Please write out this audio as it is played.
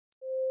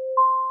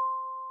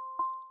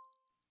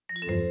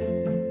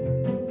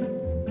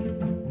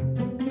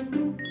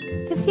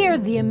This year,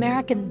 the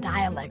American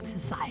Dialect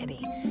Society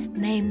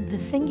named the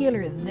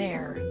singular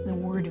there the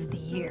word of the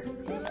year.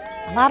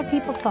 A lot of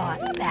people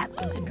thought that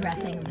was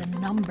addressing the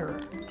number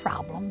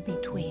problem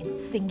between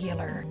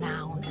singular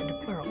noun and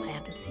a plural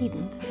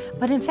antecedent.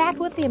 But in fact,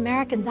 what the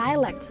American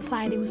Dialect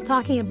Society was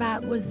talking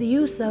about was the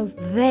use of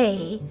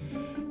they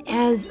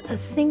as a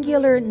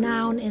singular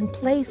noun in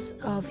place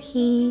of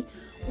he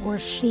or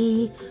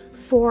she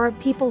for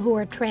people who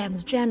are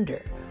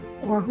transgender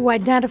or who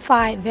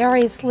identify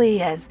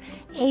variously as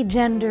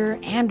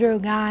agender,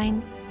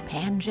 androgyne,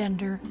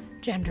 pangender,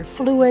 gender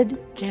fluid,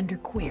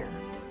 genderqueer.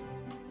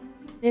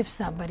 If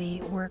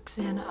somebody works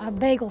in a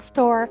bagel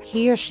store,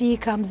 he or she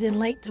comes in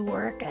late to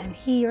work and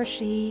he or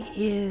she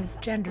is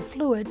gender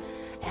fluid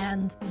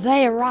and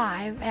they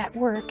arrive at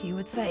work, you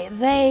would say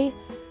they,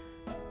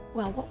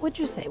 well, what would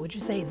you say? Would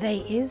you say they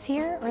is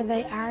here or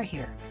they are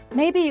here?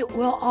 Maybe it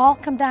will all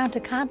come down to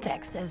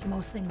context, as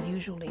most things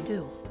usually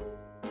do.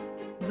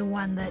 The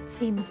one that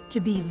seems to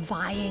be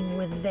vying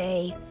with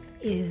they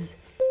is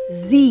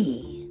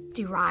sie,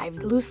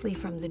 derived loosely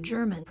from the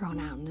German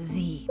pronoun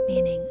sie,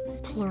 meaning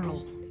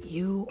plural,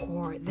 you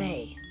or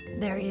they.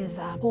 There is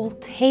a whole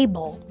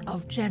table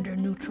of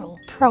gender-neutral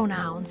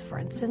pronouns, for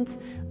instance.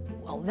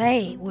 Well,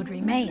 they would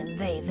remain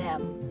they,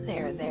 them,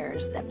 their,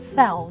 theirs,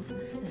 themselves.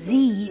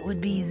 Sie would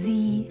be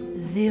sie,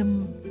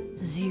 zim,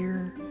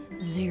 zir,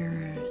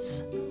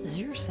 zirs,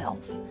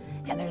 zirself.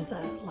 And there's a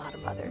lot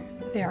of other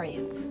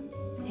variants,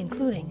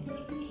 including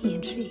he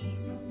and she.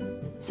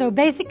 So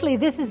basically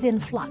this is in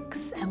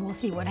flux, and we'll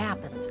see what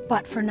happens.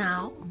 But for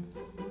now,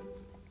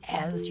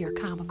 as your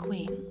comma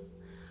queen,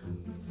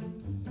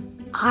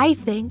 I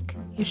think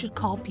you should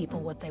call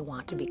people what they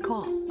want to be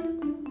called.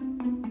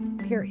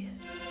 Period.